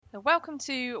Welcome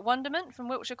to Wonderment from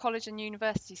Wiltshire College and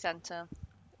University Centre.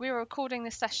 We are recording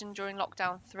this session during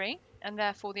lockdown 3 and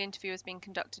therefore the interview is being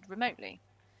conducted remotely.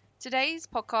 Today's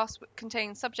podcast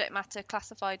contains subject matter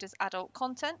classified as adult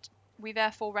content. We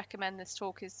therefore recommend this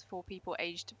talk is for people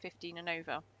aged 15 and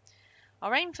over.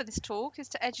 Our aim for this talk is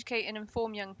to educate and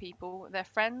inform young people, their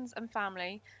friends and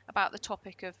family about the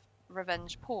topic of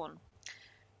revenge porn.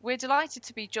 We're delighted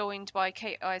to be joined by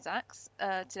Kate Isaacs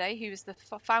today, who is the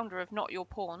founder of Not Your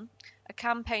Porn, a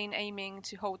campaign aiming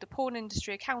to hold the porn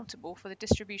industry accountable for the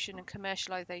distribution and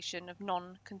commercialisation of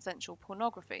non-consensual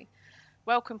pornography.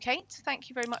 Welcome, Kate. Thank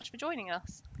you very much for joining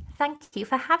us. Thank you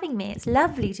for having me. It's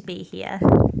lovely to be here.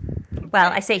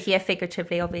 Well, I say here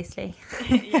figuratively, obviously.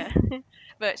 Yeah,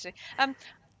 virtually. I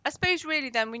suppose really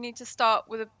then we need to start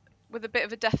with a bit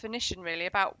of a definition really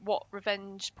about what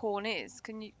revenge porn is.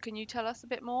 Can you tell us a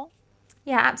bit more?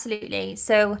 Yeah, absolutely.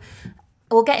 So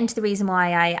we'll get into the reason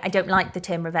why I don't like the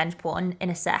term revenge porn in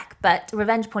a sec, but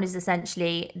revenge porn is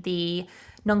essentially the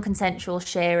non-consensual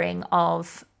sharing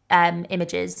of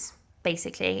images,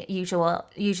 basically,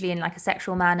 usually in like a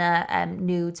sexual manner,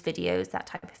 nudes, videos, that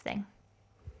type of thing.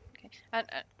 Okay.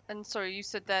 And sorry, you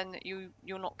said then that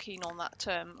you're not keen on that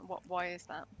term. Why is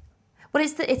that? Well,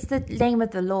 it's the name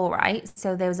of the law, right?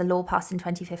 So there was a law passed in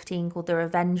 2015 called the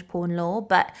Revenge Porn Law,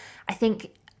 but I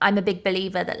think I'm a big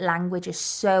believer that language is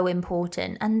so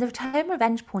important, and the term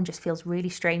revenge porn just feels really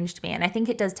strange to me, and I think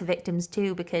it does to victims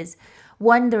too, because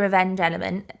one, the revenge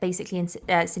element basically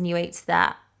insinuates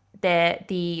that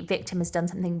the victim has done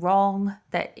something wrong,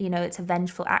 that it's a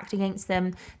vengeful act against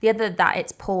them. The other, that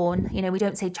it's porn. We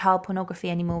don't say child pornography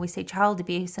anymore, we say child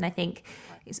abuse, and I think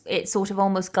it sort of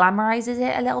almost glamorizes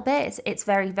it a little bit. It's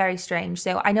very, very strange.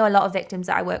 So I know a lot of victims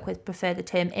that I work with prefer the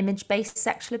term image-based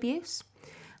sexual abuse.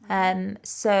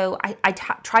 So I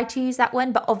tried to use that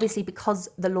one, but obviously because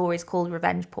the law is called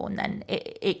revenge porn, then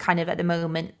it kind of at the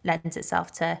moment lends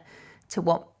itself to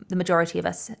what the majority of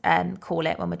us call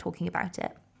it when we're talking about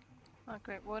it. Oh,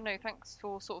 great. Well, no, thanks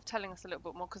for sort of telling us a little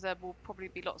bit more, because there will probably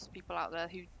be lots of people out there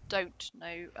who don't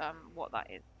know what that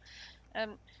is.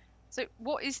 So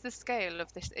what is the scale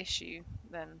of this issue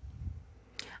then?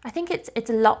 I think it's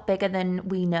a lot bigger than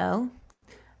we know.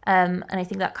 And I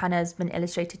think that kind of has been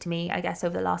illustrated to me, I guess,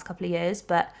 over the last couple of years.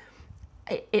 But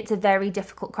it's a very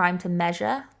difficult crime to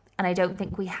measure. And I don't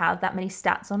think we have that many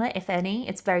stats on it, if any.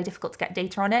 It's very difficult to get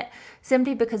data on it,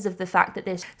 simply because of the fact that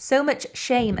there's so much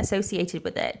shame associated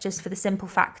with it, just for the simple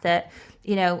fact that,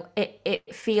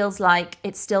 it feels like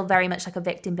it's still very much like a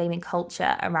victim blaming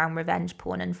culture around revenge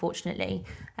porn, unfortunately.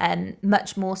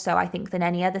 Much more so, I think, than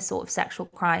any other sort of sexual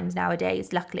crimes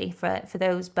nowadays, luckily for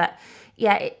those. But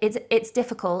yeah, it's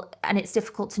difficult, and it's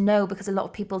difficult to know because a lot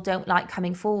of people don't like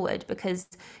coming forward, because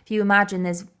if you imagine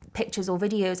there's pictures or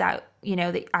videos out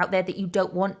there that you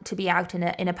don't want to be out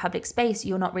in a public space,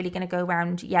 you're not really going to go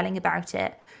around yelling about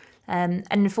it. And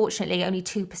unfortunately, only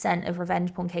 2% of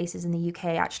revenge porn cases in the UK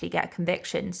actually get a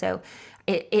conviction. So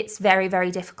it's very,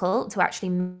 very difficult to actually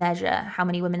measure how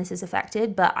many women this has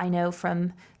affected. But I know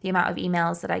from the amount of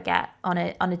emails that I get on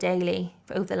a daily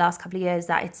over the last couple of years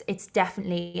that it's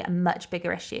definitely a much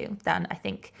bigger issue than I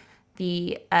think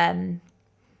the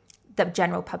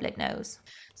general public knows.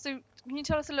 So can you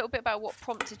tell us a little bit about what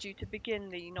prompted you to begin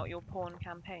the Not Your Porn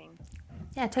campaign?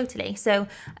 Yeah, totally. So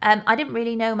I didn't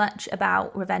really know much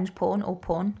about revenge porn or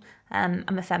porn.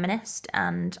 I'm a feminist,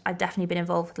 and I've definitely been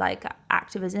involved with like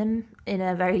activism in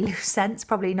a very loose sense,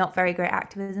 probably not very great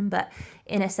activism, but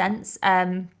in a sense.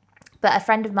 But a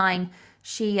friend of mine,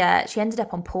 she ended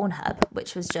up on Pornhub,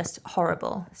 which was just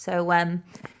horrible. So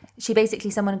she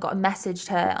basically, someone got messaged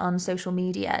her on social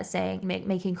media saying,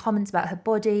 making comments about her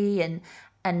body and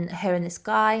her and this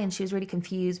guy, and she was really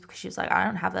confused because she was like, I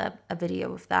don't have a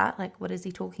video of that, like what is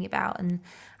he talking about? And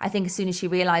I think as soon as she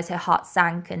realized, her heart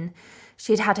sank, and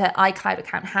she'd had her iCloud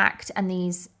account hacked, and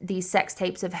these sex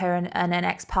tapes of her and an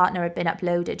ex-partner had been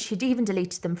uploaded. She'd even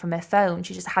deleted them from her phone,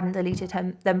 she just hadn't deleted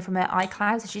them from her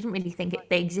iCloud, so she didn't really think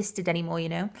they existed anymore,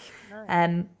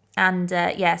 No.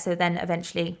 So then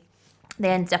eventually they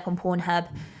ended up on Pornhub.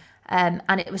 And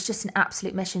it was just an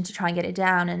absolute mission to try and get it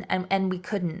down, and we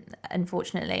couldn't,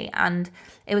 unfortunately. And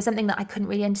it was something that I couldn't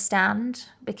really understand,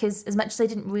 because as much as I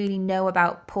didn't really know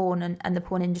about porn and the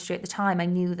porn industry at the time, I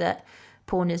knew that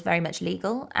porn is very much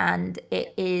legal, and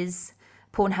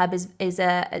Pornhub is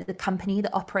a company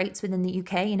that operates within the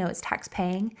UK. It's tax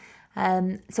paying.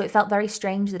 So it felt very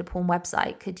strange that a porn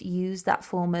website could use that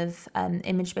form of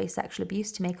image-based sexual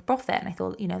abuse to make a profit. And I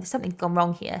thought, there's something gone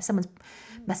wrong here. Someone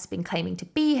must have been claiming to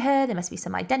be her. There must be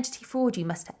some identity fraud. You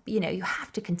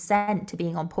have to consent to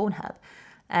being on Pornhub.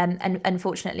 and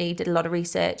unfortunately did a lot of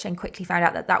research and quickly found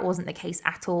out that that wasn't the case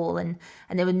at all, and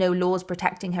there were no laws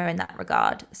protecting her in that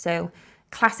regard. So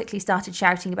classically started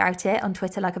shouting about it on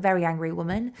Twitter like a very angry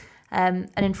woman, and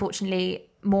unfortunately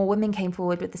more women came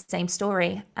forward with the same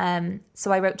story.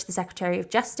 So I wrote to the Secretary of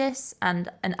Justice and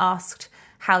asked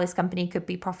how this company could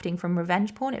be profiting from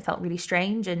revenge porn. It felt really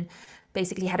strange, and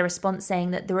basically had a response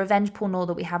saying that the revenge porn law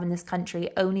that we have in this country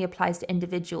only applies to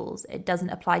individuals. It doesn't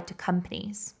apply to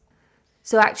companies.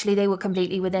 So actually they were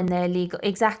completely within their legal,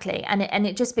 exactly. And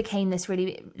it just became this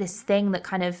thing that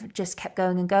kind of just kept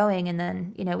going and going. And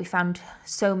then, we found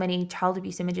so many child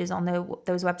abuse images on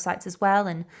those websites as well,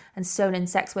 and stolen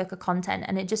sex worker content.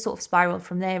 And it just sort of spiraled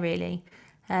from there, really.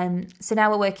 So now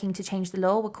we're working to change the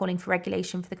law. We're calling for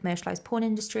regulation for the commercialised porn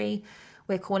industry.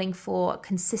 We're calling for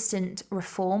consistent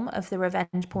reform of the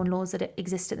revenge porn laws that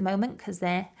exist at the moment, because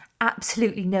they're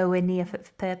absolutely nowhere near fit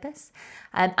for purpose.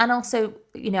 And also,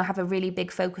 have a really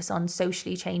big focus on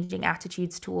socially changing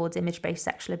attitudes towards image-based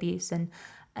sexual abuse and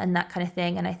that kind of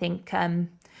thing. And I think,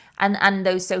 and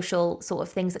those social sort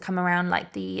of things that come around,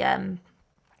 like the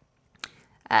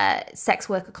sex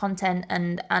worker content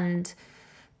and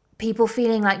people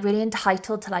feeling like really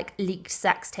entitled to like leaked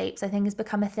sex tapes, I think has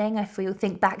become a thing.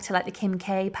 Think back to like the Kim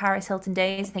K, Paris Hilton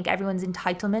days. I think everyone's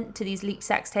entitlement to these leaked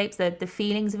sex tapes, the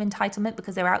feelings of entitlement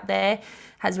because they're out there,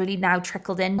 has really now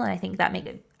trickled in. And I think that makes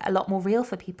it a lot more real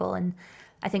for people. And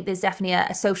I think there's definitely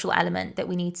a social element that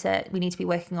we need to be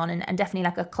working on, and definitely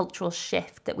like a cultural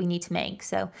shift that we need to make.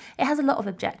 So it has a lot of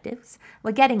objectives.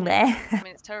 We're getting there. I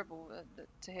mean, it's terrible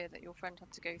to hear that your friend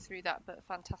had to go through that, but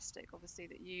fantastic, obviously,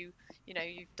 that you've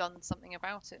done something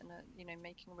about it and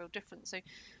making a real difference. So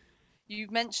you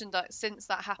mentioned that since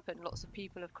that happened, lots of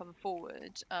people have come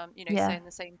forward, saying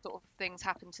the same sort of things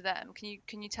happened to them.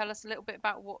 Can you tell us a little bit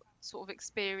about what sort of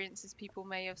experiences people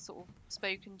may have sort of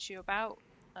spoken to you about?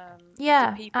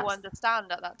 Did people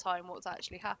understand at that time what's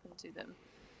actually happened to them?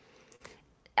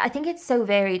 I think it's so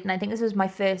varied, and I think this was my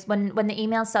first, when the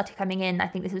emails started coming in, I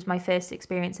think this was my first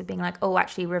experience of being like, oh,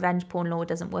 actually revenge porn law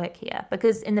doesn't work here.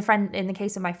 Because in the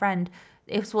case of my friend,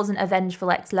 this wasn't a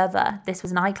vengeful ex-lover, this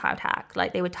was an iCloud hack.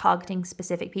 Like, they were targeting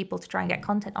specific people to try and get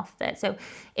content off of it. So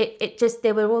it just,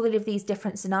 there were all of these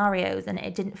different scenarios, and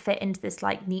it didn't fit into this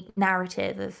like neat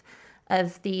narrative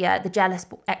of the jealous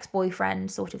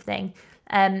ex-boyfriend sort of thing.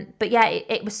 But yeah,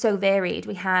 it was so varied.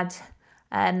 We had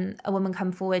a woman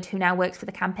come forward who now works for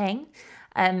the campaign,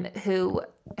 who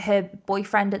her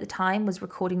boyfriend at the time was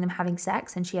recording them having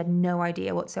sex, and she had no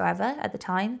idea whatsoever at the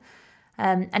time.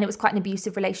 And it was quite an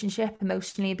abusive relationship,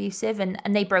 emotionally abusive, and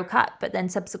they broke up. But then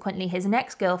subsequently his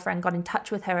ex-girlfriend got in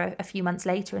touch with her a few months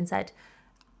later and said,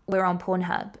 we're on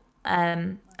Pornhub.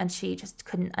 And she just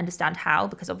couldn't understand how,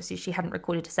 because obviously she hadn't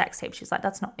recorded a sex tape. She was like,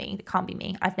 that's not me. It can't be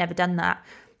me. I've never done that.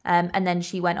 And then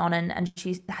she went on and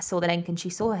she saw the link and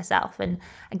she saw herself, and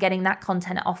getting that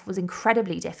content off was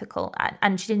incredibly difficult.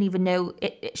 And she didn't even know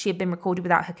she had been recorded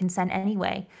without her consent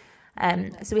anyway.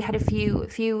 So we had a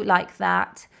few like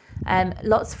that.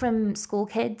 Lots from school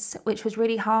kids, which was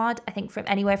really hard. I think from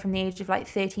anywhere from the age of like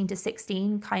 13 to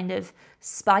 16 kind of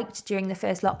spiked during the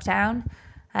first lockdown.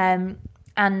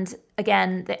 And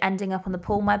again, the ending up on the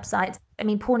porn websites. I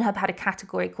mean, Pornhub had a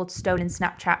category called Stolen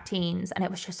Snapchat Teens, and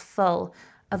it was just full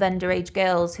of underage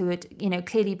girls who had,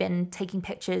 clearly been taking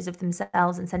pictures of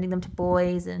themselves and sending them to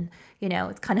boys. And,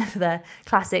 it's kind of the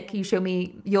classic, you show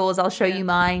me yours, I'll show you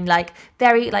mine, like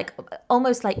very, like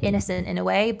almost like innocent in a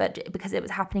way, but because it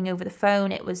was happening over the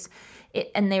phone,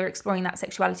 and they were exploring that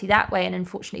sexuality that way. And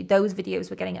unfortunately, those videos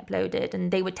were getting uploaded,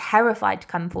 and they were terrified to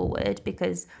come forward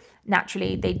because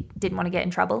naturally they didn't want to get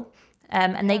in trouble.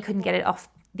 And they couldn't get it off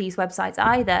these websites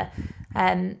either.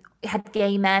 Had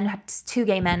two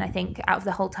gay men, I think, out of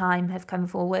the whole time have come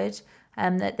forward,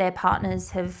 that their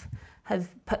partners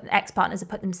ex-partners have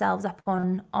put themselves up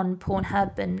on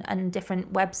Pornhub and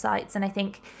different websites. And I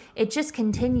think it just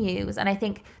continues. And I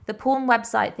think the porn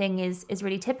website thing is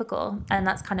really typical. And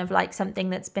that's kind of like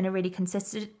something that's been a really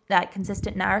consistent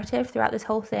narrative throughout this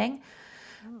whole thing.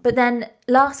 But then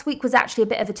last week was actually a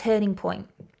bit of a turning point,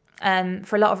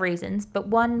 for a lot of reasons. But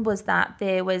one was that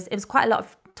it was quite a lot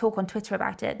of talk on Twitter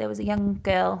about it. There was a young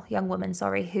woman,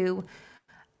 who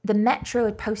the Metro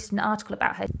had posted an article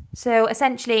about her. So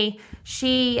essentially,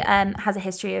 she has a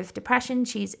history of depression.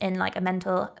 She's in like a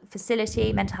mental health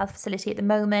facility at the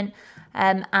moment.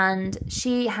 And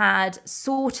she had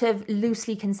sort of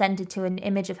loosely consented to an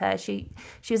image of her. She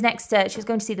was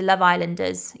going to see the Love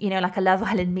Islanders, like a Love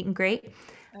Island meet and greet.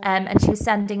 And she was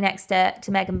standing next to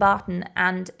Megan Barton,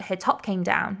 and her top came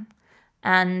down.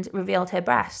 and revealed her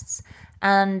breasts.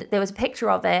 And there was a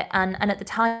picture of it, and at the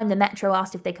time the Metro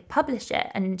asked if they could publish it,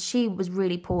 and she was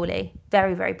really poorly,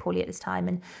 very, very poorly at this time,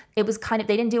 and it was kind of,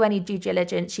 they didn't do any due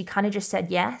diligence, she kind of just said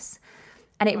yes,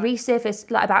 and it resurfaced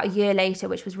like about a year later,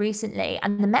 which was recently,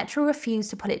 and the Metro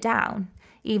refused to put it down,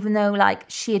 even though like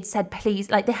she had said please,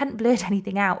 like they hadn't blurred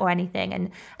anything out or anything, and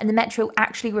the Metro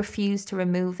actually refused to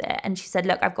remove it, and she said,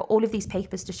 look, I've got all of these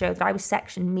papers to show that I was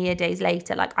sectioned mere days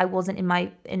later, like I wasn't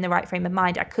in the right frame of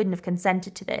mind, I couldn't have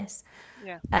consented to this.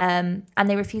 Yeah. And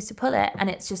they refuse to pull it, and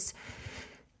it's just,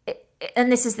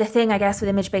 and this is the thing, I guess, with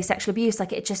image-based sexual abuse,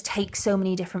 like it just takes so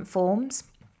many different forms.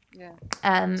 Yeah.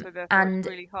 So therefore and it's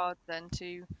really hard then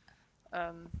to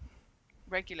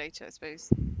regulate it, I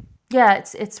suppose. Yeah,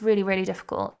 it's really, really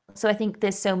difficult. So I think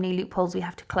there's so many loopholes we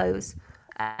have to close.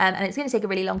 And it's going to take a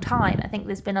really long time. I think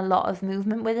there's been a lot of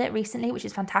movement with it recently, which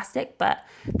is fantastic, but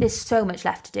there's so much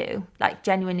left to do, like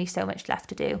genuinely so much left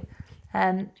to do.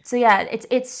 So yeah,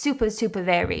 it's super, super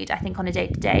varied, I think, on a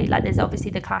day-to-day. Like there's obviously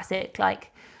the classic,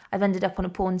 like I've ended up on a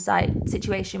porn site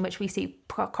situation, which we see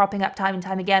cropping up time and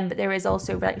time again, but there is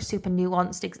also like super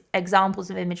nuanced examples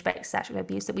of image-based sexual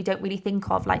abuse that we don't really think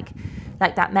of, like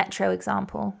that Metro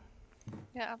example.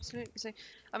 Yeah, absolutely. So,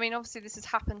 I mean, obviously this has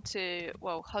happened to,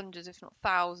 well, hundreds, if not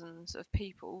thousands of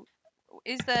people.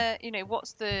 Is there,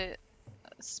 what's the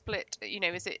split?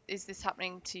 Is this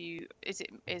happening to, is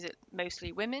it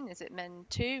mostly women? Is it men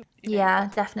too? Yeah,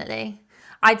 definitely.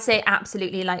 I'd say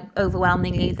absolutely, like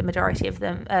overwhelmingly the majority of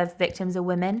victims are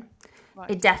women.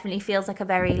 Right. It definitely feels like a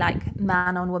very like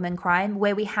man on woman crime.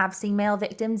 Where we have seen male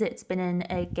victims, it's been in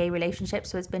a gay relationship,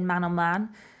 so it's been man on man.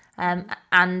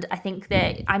 And I think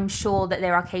that I'm sure that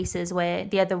there are cases where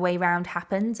the other way around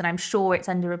happens, and I'm sure it's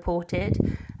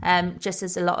underreported, just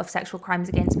as a lot of sexual crimes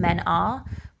against men are.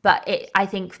 But I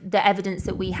think the evidence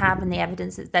that we have and the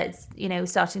evidence that's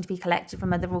starting to be collected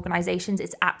from other organisations,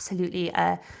 it's absolutely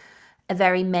a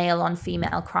very male on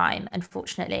female crime,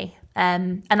 unfortunately.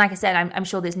 And like I said, I'm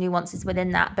sure there's nuances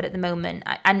within that, but at the moment,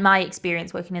 and my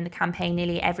experience working in the campaign,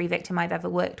 nearly every victim I've ever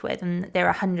worked with, and there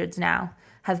are hundreds now,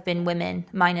 have been women,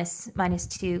 minus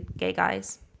 2 gay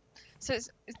guys. So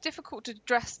it's difficult to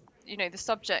address, the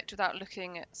subject without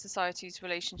looking at society's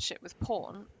relationship with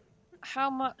porn.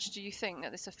 How much do you think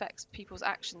that this affects people's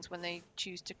actions when they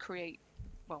choose to create,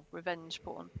 revenge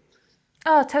porn?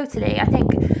 Oh, totally. I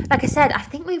think, like I said, I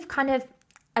think we've kind of,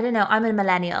 I don't know, I'm a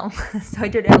millennial, so I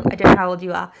don't know how old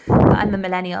you are, but I'm a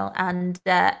millennial, and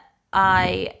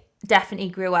I definitely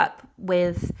grew up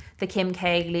with the Kim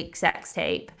K leaked sex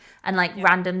tape and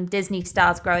random Disney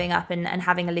stars growing up and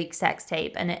having a leaked sex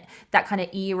tape, and that kind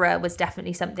of era was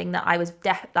definitely something that I was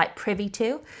privy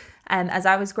to as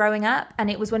I was growing up. And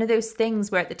it was one of those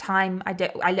things where at the time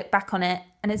I look back on it,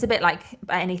 and it's a bit like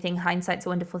anything, hindsight's a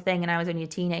wonderful thing, and I was only a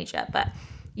teenager, but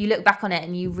you look back on it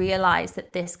and you realize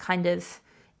that this kind of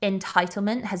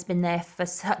entitlement has been there for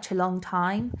such a long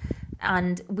time,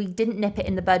 and we didn't nip it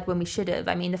in the bud when we should have.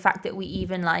 I mean, the fact that we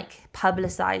even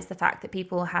publicized the fact that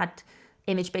people had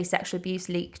image-based sexual abuse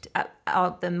leaked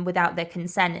of them without their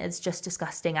consent is just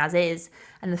disgusting as is,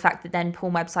 and the fact that then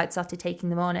porn websites started taking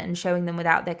them on and showing them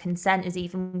without their consent is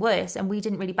even worse, and we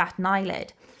didn't really bat an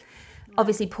eyelid.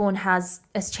 Obviously, porn has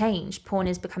changed. Porn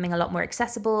is becoming a lot more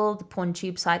accessible. The porn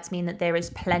tube sites mean that there is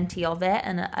plenty of it,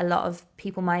 and a lot of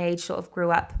people my age sort of grew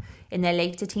up in their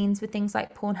later teens with things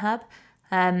like Pornhub.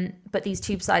 But these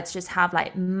tube sites just have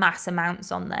mass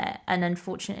amounts on there, and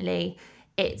unfortunately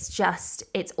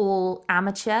it's all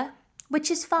amateur, which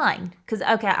is fine, because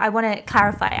I want to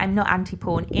clarify, I'm not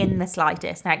anti-porn in the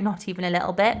slightest, not even a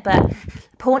little bit, but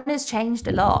porn has changed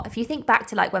a lot. If you think back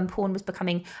to when porn was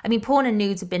becoming, porn and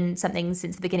nudes have been something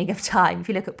since the beginning of time. If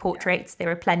you look at portraits,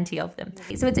 there are plenty of them.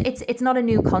 So it's not a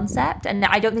new concept, and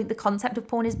I don't think the concept of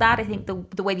porn is bad. I think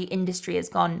the way the industry has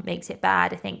gone makes it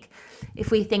bad. I think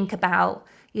if we think about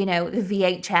the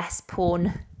VHS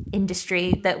porn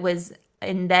industry that was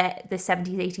in the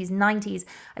 70s, 80s, 90s,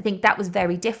 I think that was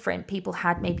very different. People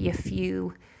had maybe a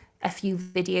few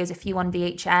videos, a few on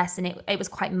VHS, and it was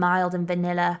quite mild and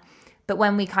vanilla. But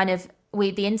when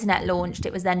the internet launched,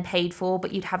 it was then paid for,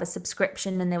 but you'd have a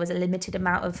subscription, and there was a limited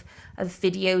amount of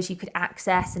videos you could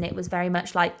access, and it was very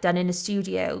much done in a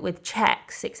studio with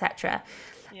checks, etc.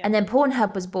 Yeah. And then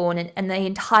Pornhub was born, and the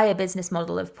entire business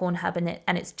model of Pornhub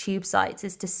and its tube sites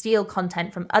is to steal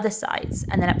content from other sites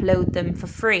and then upload them for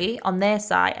free on their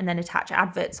site and then attach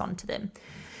adverts onto them.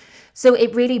 So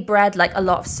it really bred a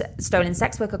lot of stolen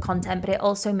sex worker content, but it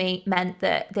also meant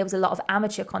that there was a lot of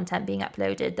amateur content being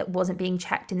uploaded that wasn't being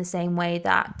checked in the same way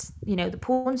that, the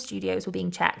porn studios were being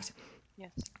checked.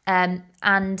 Yes.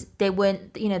 And there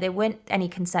weren't any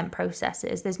consent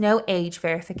processes. There's no age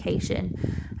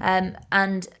verification.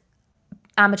 And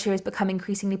amateur has become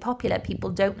increasingly popular. People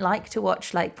don't like to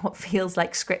watch like what feels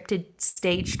like scripted,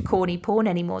 staged, corny porn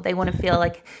anymore. They want to feel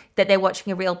like that they're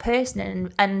watching a real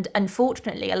person, and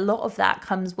unfortunately a lot of that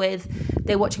comes with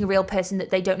they're watching a real person that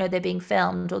they don't know they're being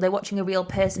filmed, or they're watching a real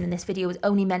person and this video was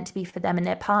only meant to be for them and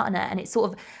their partner, and it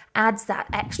sort of adds that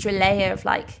extra layer of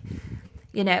like,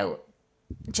 you know,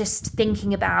 just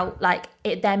thinking about like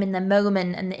them in the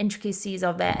moment and the intricacies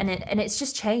of it, and it's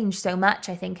just changed so much,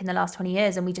 I think, in the last 20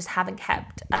 years, and we just haven't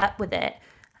kept up with it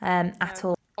at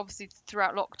all. Obviously,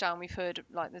 throughout lockdown, we've heard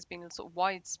like there's been sort of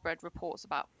widespread reports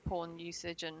about porn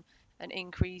usage and an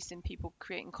increase in people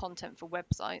creating content for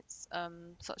websites,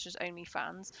 such as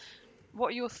OnlyFans. What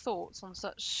are your thoughts on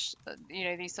such,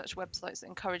 these such websites that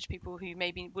encourage people who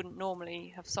maybe wouldn't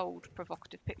normally have sold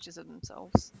provocative pictures of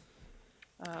themselves?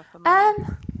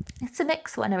 It's a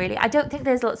mixed one, really. I don't think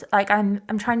there's lots. Like I'm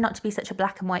trying not to be such a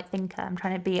black and white thinker. I'm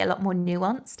trying to be a lot more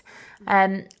nuanced.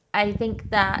 I think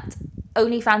that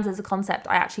OnlyFans as a concept,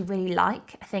 I actually really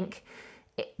like. I think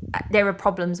there are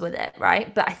problems with it,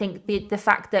 right? But I think the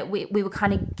fact that we were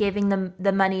kind of giving them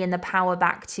the money and the power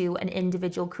back to an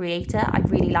individual creator, I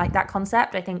really like that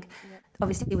concept. I think.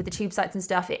 Obviously with the tube sites and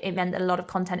stuff, it meant that a lot of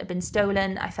content had been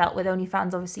stolen. I felt with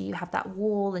OnlyFans, obviously you have that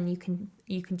wall and you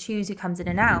can choose who comes in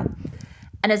and out.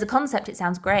 And as a concept, it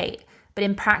sounds great. But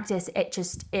in practice,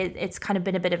 it's kind of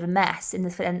been a bit of a mess in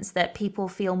the sense that people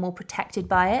feel more protected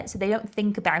by it. So they don't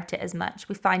think about it as much.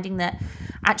 We're finding that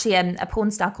actually a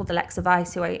porn star called Alexa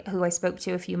Vice, who I spoke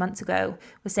to a few months ago,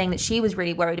 was saying that she was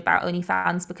really worried about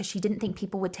OnlyFans because she didn't think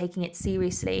people were taking it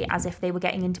seriously as if they were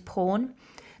getting into porn.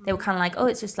 They were kind of like, oh,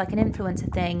 it's just like an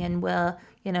influencer thing, and we're,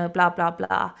 blah blah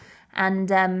blah,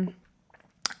 and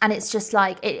it's just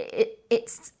like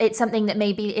it's something that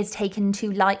maybe is taken too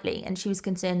lightly. And she was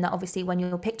concerned that obviously when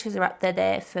your pictures are up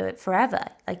there for forever,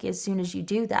 like as soon as you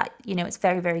do that, it's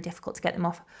very, very difficult to get them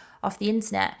off the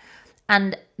internet.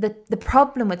 And the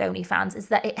problem with OnlyFans is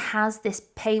that it has this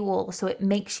paywall, so it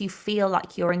makes you feel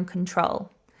like you're in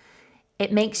control.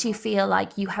 It makes you feel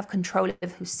like you have control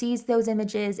of who sees those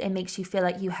images. It makes you feel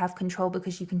like you have control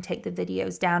because you can take the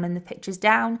videos down and the pictures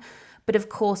down. But of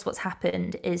course, what's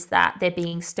happened is that they're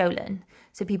being stolen.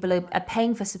 So people are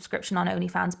paying for subscription on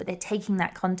OnlyFans, but they're taking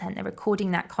that content, they're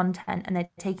recording that content, and they're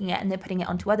taking it and they're putting it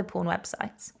onto other porn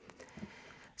websites.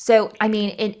 So, I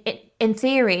mean, in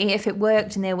theory, if it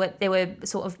worked and there were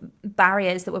sort of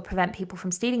barriers that would prevent people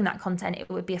from stealing that content, it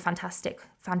would be a fantastic,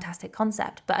 fantastic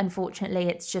concept. But unfortunately,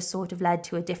 it's just sort of led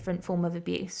to a different form of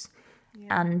abuse.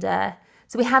 Yeah. And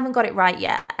so we haven't got it right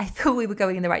yet. I thought we were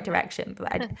going in the right direction,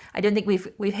 but I don't think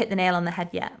we've hit the nail on the head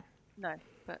yet. No,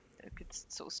 but good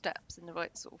sort of steps in the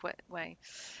right sort of way.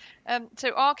 So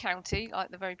our county,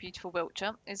 like the very beautiful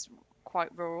Wiltshire, is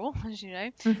quite rural, as you know.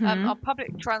 Mm-hmm. Our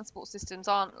public transport systems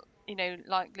aren't,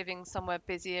 like living somewhere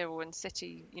busier or in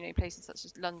city, places such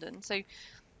as London. So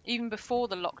even before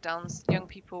the lockdowns, young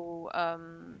people,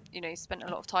 spent a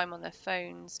lot of time on their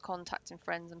phones contacting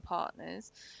friends and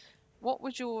partners. What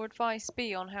would your advice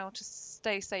be on how to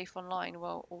stay safe online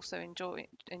while also enjoying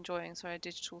a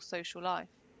digital social life?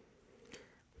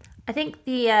 I think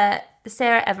the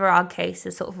Sarah Everard case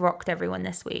has sort of rocked everyone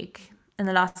this week, in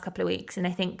the last couple of weeks, and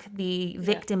I think the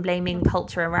victim blaming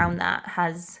culture around that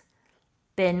has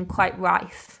been quite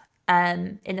rife,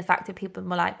 in the fact that people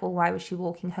were like, well, why was she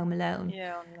walking home alone?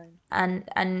 Online.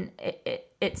 And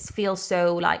it feels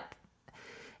so like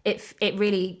it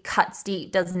really cuts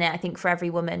deep, doesn't it? I think for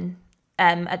every woman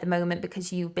at the moment,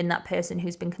 because you've been that person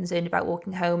who's been concerned about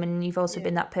walking home, and you've also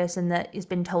been that person that has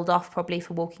been told off probably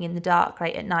for walking in the dark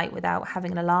late at night without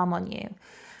having an alarm on you.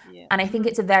 Yeah. And I think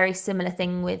it's a very similar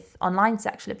thing with online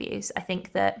sexual abuse. I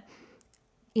think that,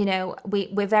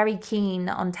 we're very keen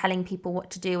on telling people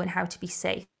what to do and how to be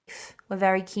safe. We're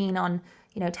very keen on,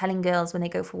 telling girls when they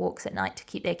go for walks at night to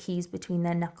keep their keys between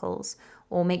their knuckles,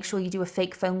 or make sure you do a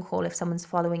fake phone call if someone's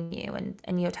following you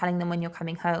and you're telling them when you're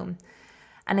coming home.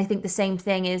 And I think the same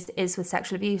thing is with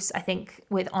sexual abuse, I think,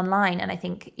 with online. And I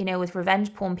think, with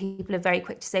revenge porn, people are very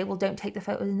quick to say, well, don't take the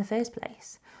photos in the first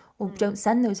place. Or don't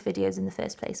send those videos in the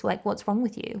first place. Like, what's wrong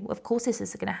with you? Of course this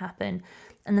is going to happen.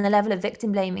 And then the level of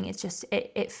victim blaming is just,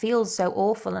 it feels so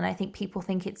awful. And I think people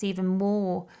think it's even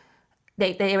more,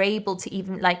 they're able to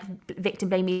even like victim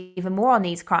blame even more on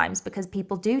these crimes, because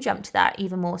people do jump to that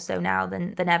even more so now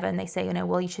than ever. And they say,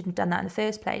 well, you shouldn't have done that in the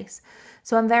first place.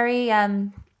 So I'm very, I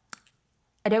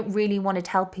don't really want to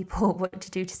tell people what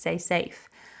to do to stay safe,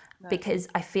 because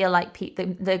I feel like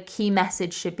the key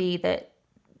message should be that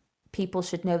people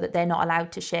should know that they're not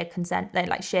allowed to share consent. They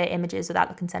share images without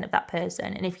the consent of that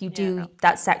person. And if you do,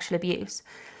 that's sexual abuse.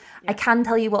 I can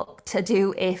tell you what to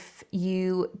do if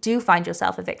you do find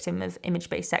yourself a victim of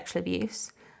image-based sexual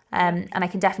abuse. And I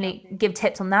can definitely give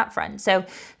tips on that front. So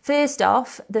first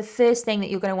off, the first thing that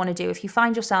you're going to want to do if you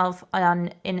find yourself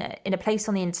in a place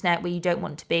on the internet where you don't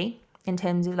want to be, in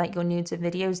terms of like your nudes and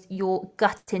videos, your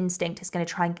gut instinct is going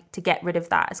to try to get rid of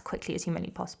that as quickly as humanly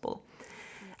possible.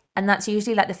 And that's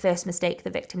usually like the first mistake the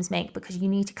victims make, because you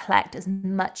need to collect as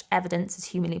much evidence as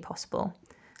humanly possible.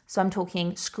 So I'm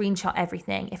talking screenshot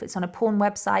everything. If it's on a porn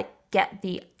website, get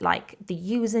the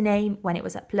username, when it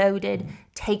was uploaded,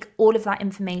 take all of that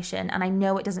information. And I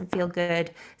know it doesn't feel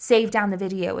good. Save down the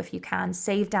video if you can,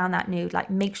 save down that nude, like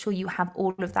make sure you have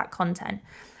all of that content.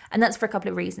 And that's for a couple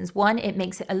of reasons. One, it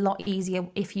makes it a lot easier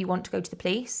if you want to go to the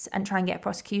police and try and get a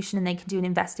prosecution and they can do an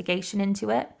investigation into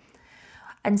it.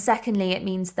 And secondly, it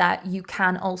means that you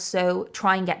can also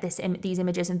try and get these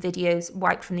images and videos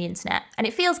wiped from the internet. And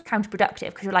it feels counterproductive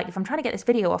because you're like, if I'm trying to get this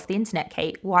video off the internet,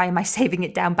 Kate, why am I saving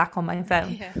it down back on my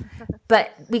phone? Yeah.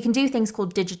 But we can do things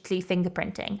called digitally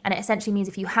fingerprinting. And it essentially means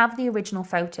if you have the original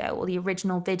photo or the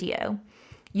original video,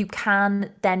 you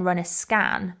can then run a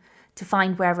scan to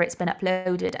find wherever it's been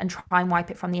uploaded and try and wipe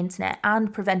it from the internet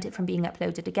and prevent it from being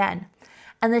uploaded again.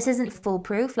 And this isn't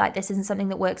foolproof, like this isn't something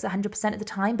that works 100% of the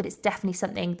time, but it's definitely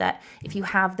something that if you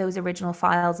have those original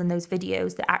files and those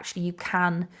videos, that actually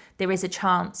there is a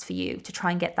chance for you to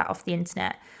try and get that off the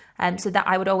internet. So that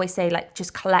I would always say, like,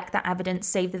 just collect that evidence,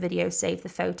 save the videos, save the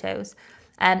photos.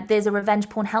 There's a revenge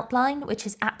porn helpline, which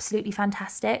is absolutely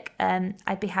fantastic.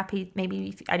 I'd be happy,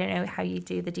 maybe, I don't know how you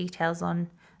do the details on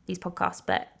these podcasts,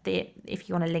 but if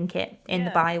you want to link it in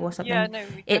the bio or something. Yeah, no,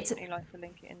 we definitely like to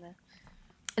link it in there.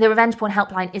 The Revenge Porn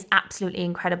Helpline is absolutely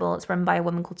incredible. It's run by a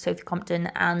woman called Sophie Compton,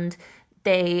 and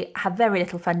they have very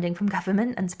little funding from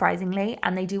government, unsurprisingly,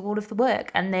 and they do all of the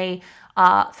work. And they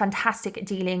are fantastic at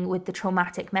dealing with the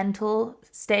traumatic mental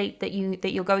state that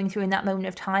you're going through in that moment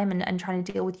of time, and trying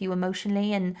to deal with you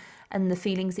emotionally and the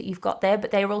feelings that you've got there.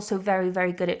 But they are also very,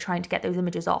 very good at trying to get those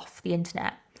images off the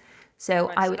internet. So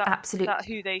right, I would absolutely... Is that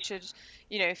who they should,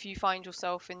 if you find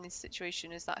yourself in this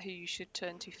situation, is that who you should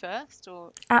turn to first?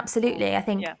 Or absolutely, I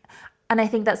think... Yeah. And I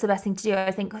think that's the best thing to do. I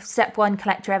think step 1,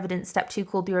 collect your evidence. Step 2,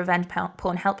 call the Revenge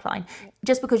Porn Helpline. Yeah.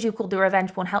 Just because you've called the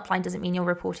Revenge Porn Helpline doesn't mean you're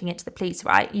reporting it to the police,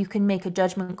 right? You can make a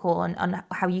judgment call on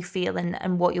how you feel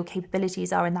and what your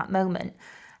capabilities are in that moment.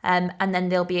 And then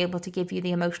they'll be able to give you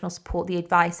the emotional support, the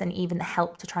advice, and even the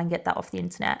help to try and get that off the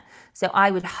internet. So I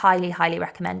would highly, highly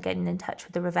recommend getting in touch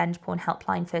with the Revenge Porn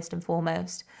Helpline first and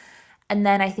foremost. And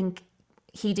then I think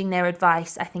heeding their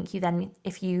advice, I think you then,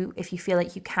 if you feel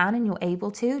like you can and you're able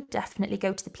to, definitely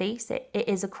go to the police. It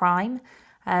is a crime,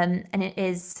 and it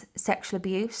is sexual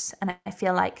abuse. And I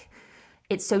feel like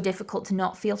it's so difficult to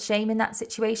not feel shame in that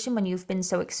situation when you've been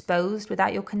so exposed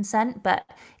without your consent. But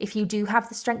if you do have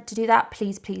the strength to do that,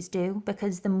 please do,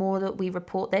 because the more that we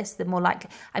report this, the more likely...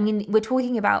 I mean, we're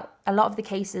talking about a lot of the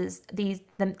cases, these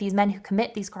men who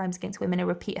commit these crimes against women are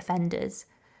repeat offenders.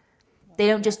 They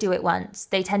don't just do it once.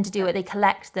 They tend to do it, they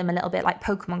collect them a little bit like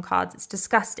Pokemon cards. It's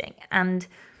disgusting. And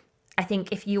I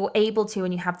think if you're able to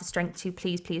and you have the strength to,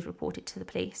 please report it to the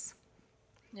police.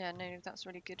 Yeah, no, that's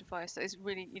really good advice. It's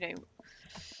really,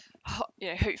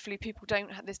 hopefully people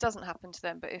this doesn't happen to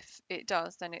them, but if it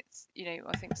does, then it's,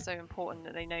 I think it's so important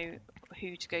that they know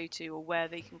who to go to or where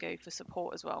they can go for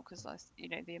support as well, because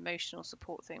the emotional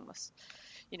support thing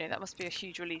that must be a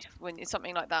huge relief when it's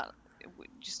something like that.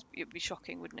 It'd be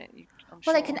shocking, wouldn't it?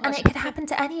 Well, it could happen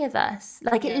to any of us.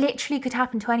 Like, it literally could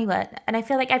happen to anyone. And I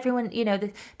feel like everyone,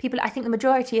 the people, I think the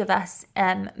majority of us,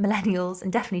 millennials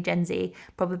and definitely Gen Z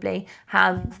probably,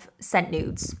 have sent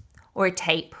nudes or a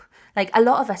tape. Like, a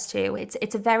lot of us do.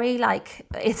 It's a very,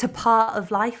 it's a part of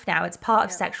life now. It's part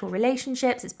of sexual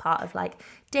relationships. It's part of,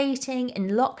 dating. In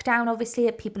lockdown, obviously,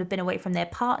 people have been away from their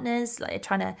partners,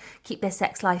 trying to keep their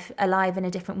sex life alive in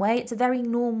a different way. It's a very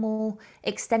normal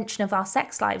extension of our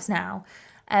sex lives now.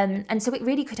 And so it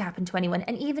really could happen to anyone.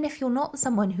 And even if you're not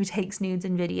someone who takes nudes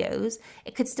and videos,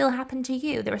 it could still happen to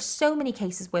you. There are so many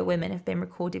cases where women have been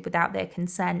recorded without their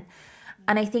consent.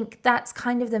 And I think that's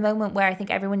kind of the moment where I think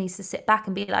everyone needs to sit back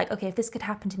and be like, okay, if this could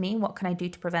happen to me, what can I do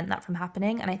to prevent that from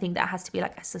happening? And I think that has to be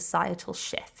a societal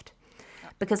shift.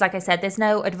 Because like I said, there's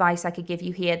no advice I could give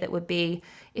you here that would be,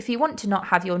 if you want to not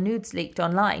have your nudes leaked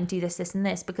online, do this, this and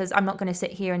this, because I'm not going to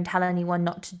sit here and tell anyone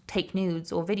not to take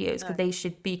nudes or videos, because they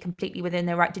should be completely within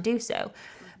their right to do so.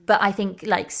 Mm-hmm. But I think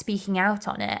speaking out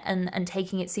on it and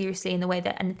taking it seriously in the way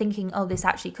that, and thinking, oh, this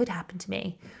actually could happen to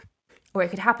me. or it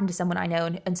could happen to someone I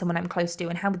know and someone I'm close to,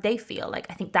 and how would they feel? Like,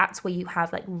 I think that's where you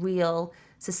have like real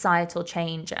societal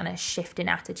change and a shift in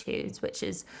attitudes, which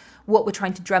is what we're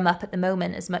trying to drum up at the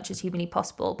moment as much as humanly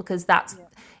possible, because that's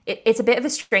it's a bit of a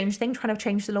strange thing trying to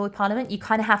change the law with Parliament. You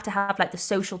kind of have to have like the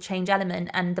social change element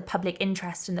and the public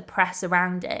interest and the press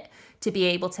around it to be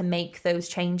able to make those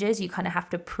changes. You kind of have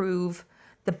to prove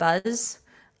the buzz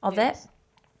of it.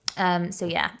 So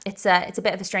yeah, it's a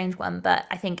bit of a strange one, but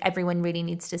I think everyone really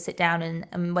needs to sit down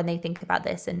and when they think about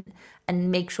this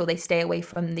and make sure they stay away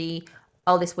from the,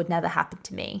 oh, this would never happen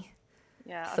to me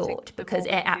thought, because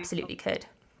it absolutely could.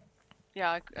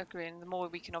 Yeah, I agree. And the more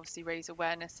we can obviously raise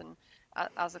awareness, and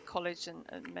as a college and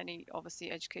many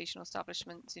obviously educational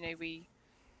establishments, we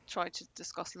try to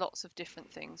discuss lots of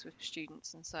different things with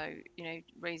students. And so,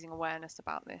 raising awareness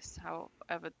about this,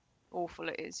 however awful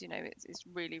it is, it's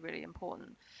really, really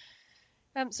important.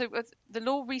 So the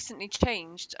law recently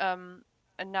changed, and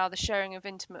now the sharing of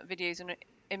intimate videos and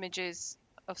images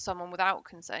of someone without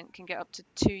consent can get up to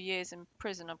 2 years in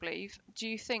prison, I believe. Do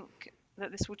you think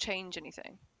that this will change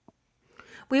anything?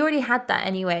 We already had that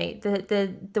anyway.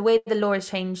 The way the law has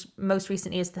changed most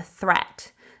recently is the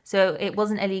threat. So it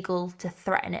wasn't illegal to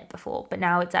threaten it before, but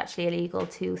now it's actually illegal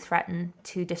to threaten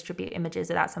to distribute images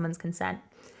without someone's consent.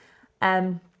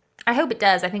 I hope it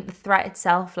does. I think the threat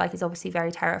itself, like, is obviously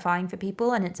very terrifying for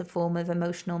people, and it's a form of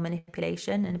emotional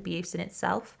manipulation and abuse in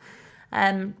itself.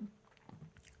 But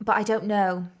I don't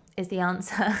know is the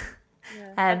answer.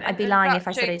 I'd be lying if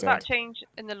I said I did. That change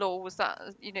in the law, was that,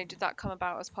 did that come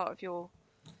about as part of your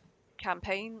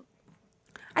campaign?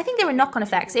 I think there were knock-on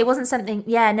effects. It wasn't something,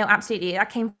 yeah, no, absolutely.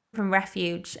 That came from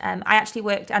Refuge. I actually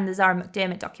worked on the Zara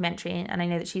McDermott documentary, and I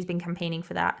know that she's been campaigning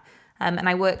for that. And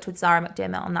I worked with Zara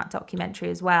McDermott on that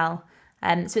documentary as well.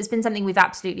 So it's been something we've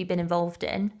absolutely been involved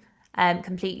in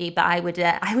completely. But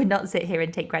I would not sit here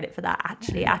and take credit for that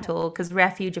actually at all, because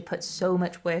Refuge have put so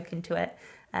much work into it.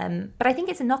 But I think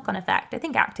it's a knock-on effect. I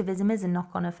think activism is a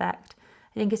knock-on effect.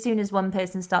 I think as soon as one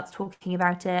person starts talking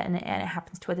about it and it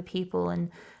happens to other people,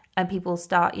 and people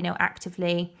start,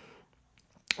 actively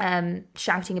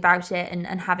shouting about it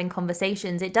and having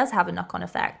conversations, it does have a knock-on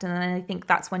effect. And I think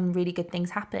that's when really good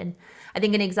things happen. I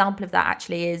think an example of that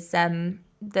actually is the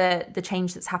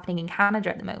change that's happening in Canada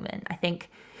at the moment. I think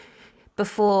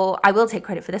before, I will take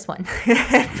credit for this one,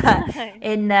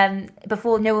 but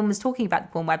before, no one was talking about the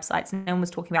porn websites, no one was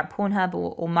talking about Pornhub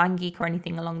or MindGeek or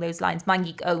anything along those lines.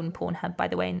 MindGeek own Pornhub, by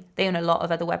the way, and they own a lot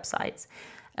of other websites.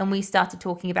 And we started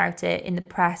talking about it in the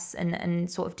press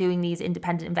and sort of doing these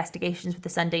independent investigations with the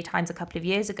Sunday Times a couple of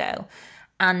years ago.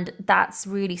 And that's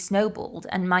really snowballed.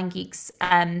 And MindGeek's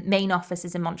main office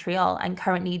is in Montreal, and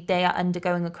currently they are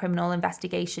undergoing a criminal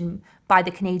investigation by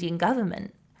the Canadian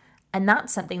government. And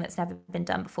that's something that's never been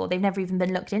done before. They've never even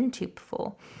been looked into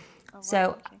before. Oh, wow.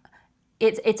 So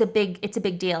it's a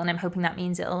big deal, and I'm hoping that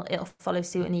means it'll follow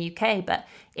suit in the UK. But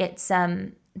it's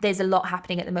there's a lot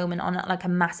happening at the moment on like a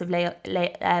massive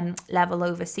level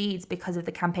overseas because of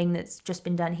the campaign that's just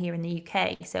been done here in the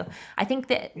UK. So I think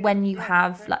that when you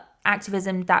have like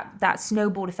activism, that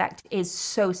snowball effect is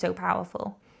so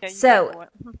powerful. Yeah, so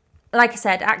like I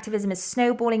said, activism is a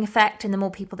snowballing effect, and the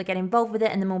more people that get involved with it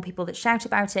and the more people that shout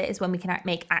about it is when we can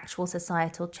make actual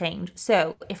societal change.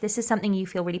 So if this is something you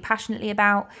feel really passionately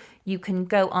about, you can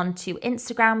go onto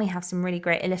Instagram. We have some really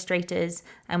great illustrators,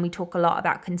 and we talk a lot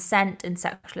about consent and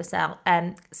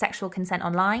sexual consent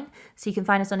online. So you can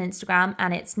find us on Instagram,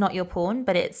 and it's Not Your Porn,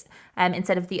 but it's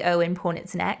instead of the O in porn,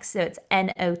 it's an X. So it's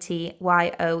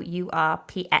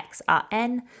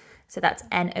NOTYOURPXRN. So that's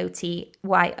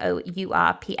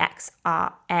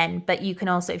NOTYOURPXRN. But you can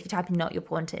also, if you type in Not Your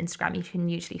Porn to Instagram, you can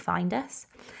usually find us.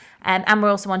 And we're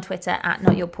also on Twitter at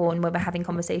Not Your Porn, where we're having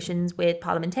conversations with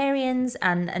parliamentarians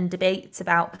and debates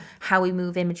about how we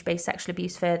move image-based sexual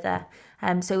abuse further.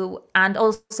 And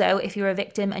also, if you're a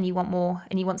victim and you want more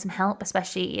and you want some help,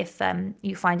 especially if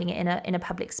you're finding it in a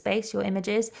public space, your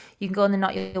images, you can go on the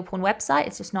Not Your Porn website.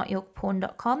 It's just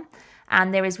notyourporn.com.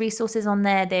 And there is resources on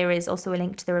there. There is also a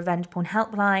link to the Revenge Porn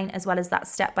Helpline, as well as that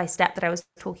step-by-step that I was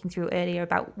talking through earlier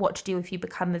about what to do if you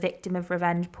become a victim of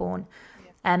revenge porn.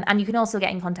 And you can also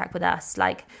get in contact with us.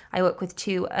 Like, I work with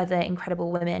 2 other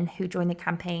incredible women who joined the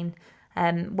campaign,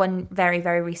 one very,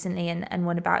 very recently and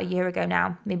one about a year ago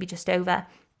now, maybe just over.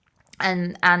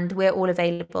 And we're all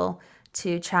available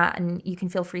to chat, and you can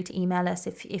feel free to email us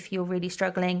if you're really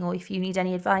struggling or if you need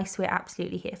any advice. We're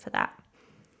absolutely here for that.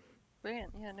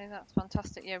 Brilliant. Yeah, no, that's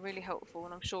fantastic. Yeah, really helpful.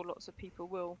 And I'm sure lots of people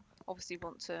will obviously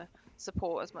want to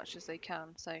support as much as they can.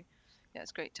 So, yeah,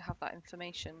 it's great to have that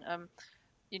information.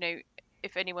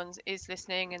 if anyone is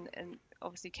listening, and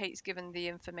obviously Kate's given the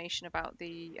information about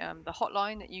the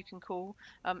hotline that you can call.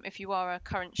 If you are a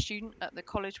current student at the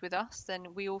college with us,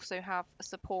 then we also have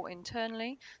support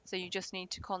internally. So you just need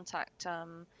to contact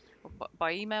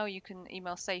by email. You can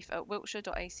email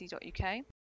safe@wiltshire.ac.uk.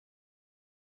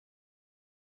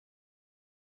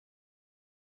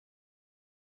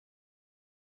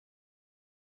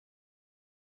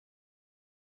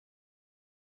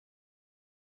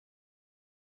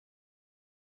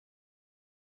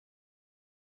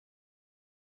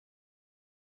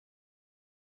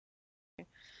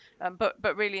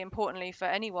 But really importantly for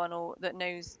anyone or that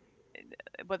knows,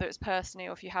 whether it's personally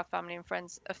or if you have family and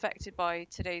friends affected by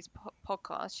today's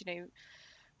podcast,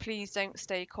 please don't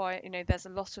stay quiet. There's a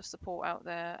lot of support out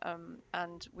there,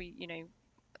 and we,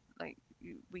 like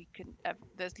we can.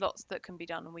 There's lots that can be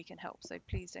done, and we can help. So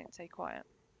please don't stay quiet.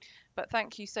 But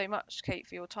thank you so much, Kate,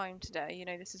 for your time today.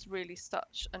 This is really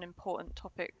such an important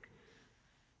topic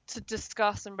to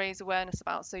discuss and raise awareness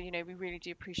about. So we really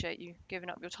do appreciate you giving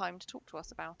up your time to talk to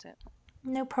us about it.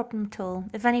 No problem at all.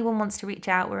 If anyone wants to reach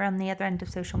out, we're on the other end of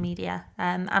social media.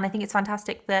 And I think it's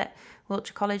fantastic that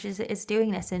Wiltshire College is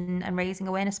doing this and raising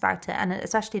awareness about it. And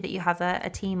especially that you have a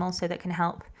team also that can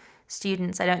help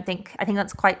students. I think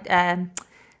that's quite, I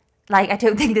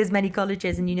don't think there's many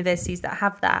colleges and universities that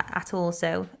have that at all.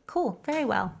 So cool. Very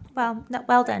well. Well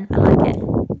done. I like it.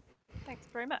 Thanks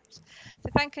very much. So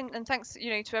thanks,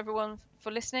 to everyone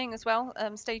for listening as well.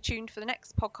 Stay tuned for the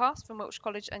next podcast from Wiltshire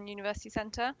College and University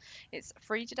Centre. It's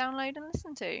free to download and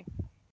listen to.